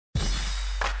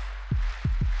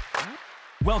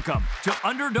Welcome to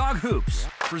Underdog Hoops,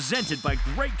 presented by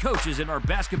great coaches in our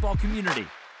basketball community.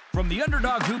 From the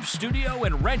Underdog Hoops studio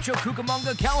in Rancho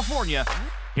Cucamonga, California,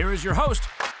 here is your host,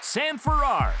 Sam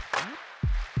Farrar.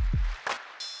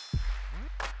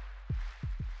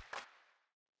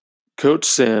 Coach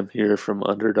Sam here from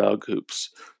Underdog Hoops.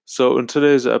 So in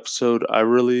today's episode, I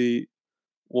really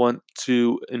want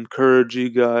to encourage you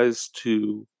guys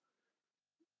to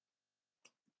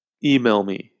email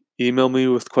me. Email me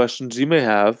with questions you may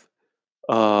have.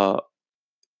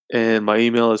 And my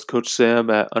email is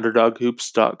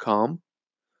coachsam@underdoghoops.com.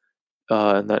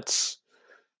 And that's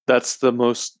the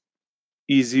most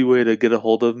easy way to get a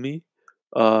hold of me.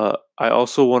 I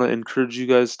also want to encourage you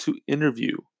guys to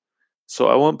interview. So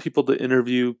I want people to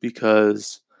interview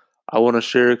because I want to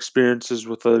share experiences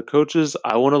with other coaches.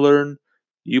 I want to learn.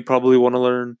 You probably want to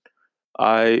learn.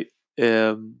 I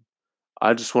am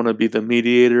I just want to be the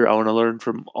mediator. I want to learn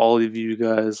from all of you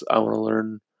guys. I want to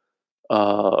learn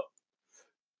uh,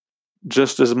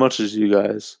 just as much as you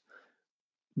guys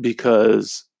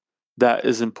because that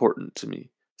is important to me.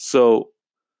 So,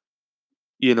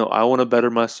 I want to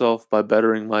better myself by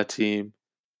bettering my team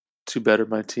to better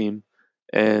my team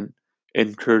and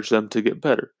encourage them to get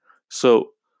better.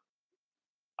 So,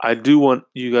 I do want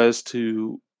you guys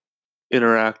to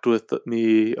interact with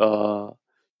me.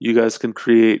 You guys can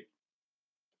create.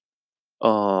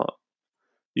 Uh,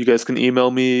 you guys can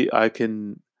email me. I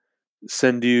can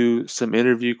send you some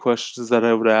interview questions that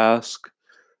I would ask,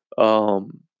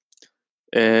 um,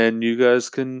 and you guys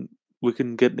can. We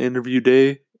can get an interview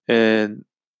day, and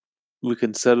we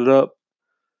can set it up.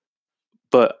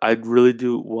 But I really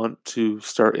do want to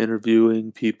start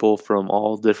interviewing people from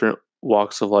all different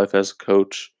walks of life as a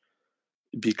coach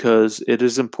because it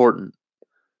is important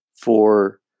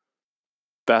for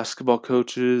basketball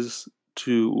coaches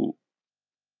to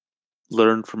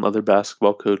learn from other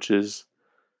basketball coaches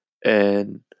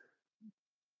and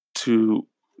to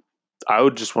I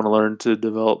would just want to learn to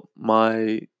develop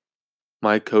my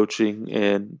coaching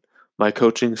and my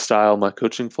coaching style, my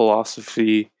coaching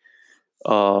philosophy.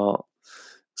 Uh,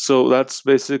 so that's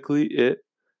basically it.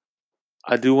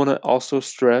 I do want to also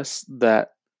stress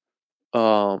that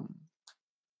um,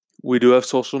 we do have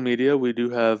social media. We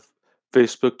do have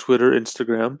Facebook, Twitter,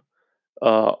 Instagram.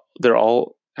 They're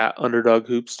all at underdog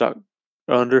hoops.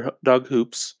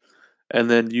 And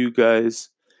then you guys,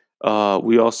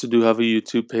 we also do have a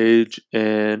YouTube page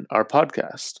and our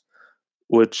podcast,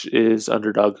 which is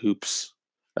Underdog Hoops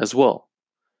as well.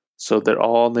 So they're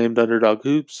all named Underdog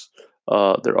Hoops.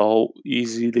 They're all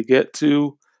easy to get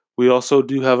to. We also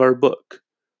do have our book,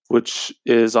 which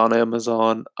is on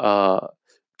Amazon.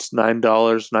 It's $9,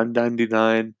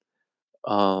 $9.99.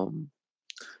 Um,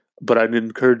 but I'd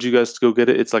encourage you guys to go get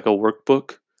it. It's like a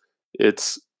workbook.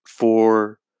 It's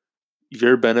for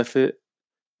your benefit.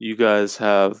 You guys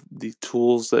have the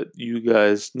tools that you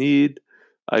guys need.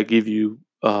 I give you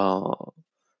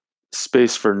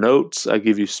space for notes. I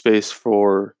give you space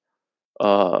for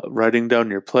writing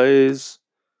down your plays.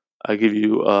 I give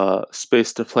you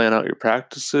space to plan out your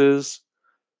practices.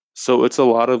 So it's a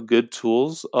lot of good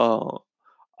tools.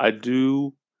 I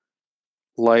do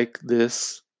like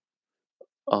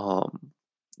um,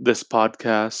 this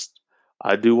podcast.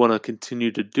 I do want to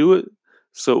continue to do it.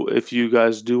 So if you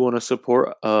guys do want to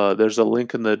support, there's a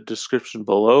link in the description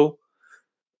below.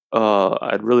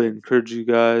 I'd really encourage you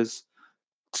guys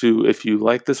to, if you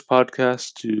like this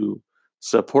podcast, to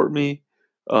support me.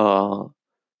 Uh,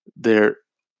 there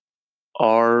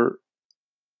are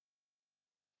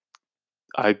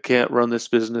I can't run this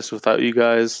business without you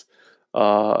guys.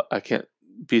 I can't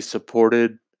be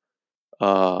supported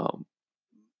um,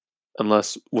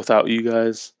 unless without you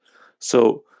guys.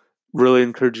 So, really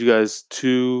encourage you guys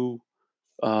to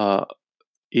uh,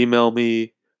 email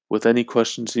me with any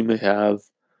questions you may have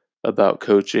about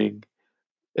coaching.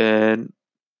 And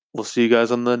we'll see you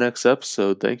guys on the next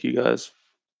episode. Thank you guys.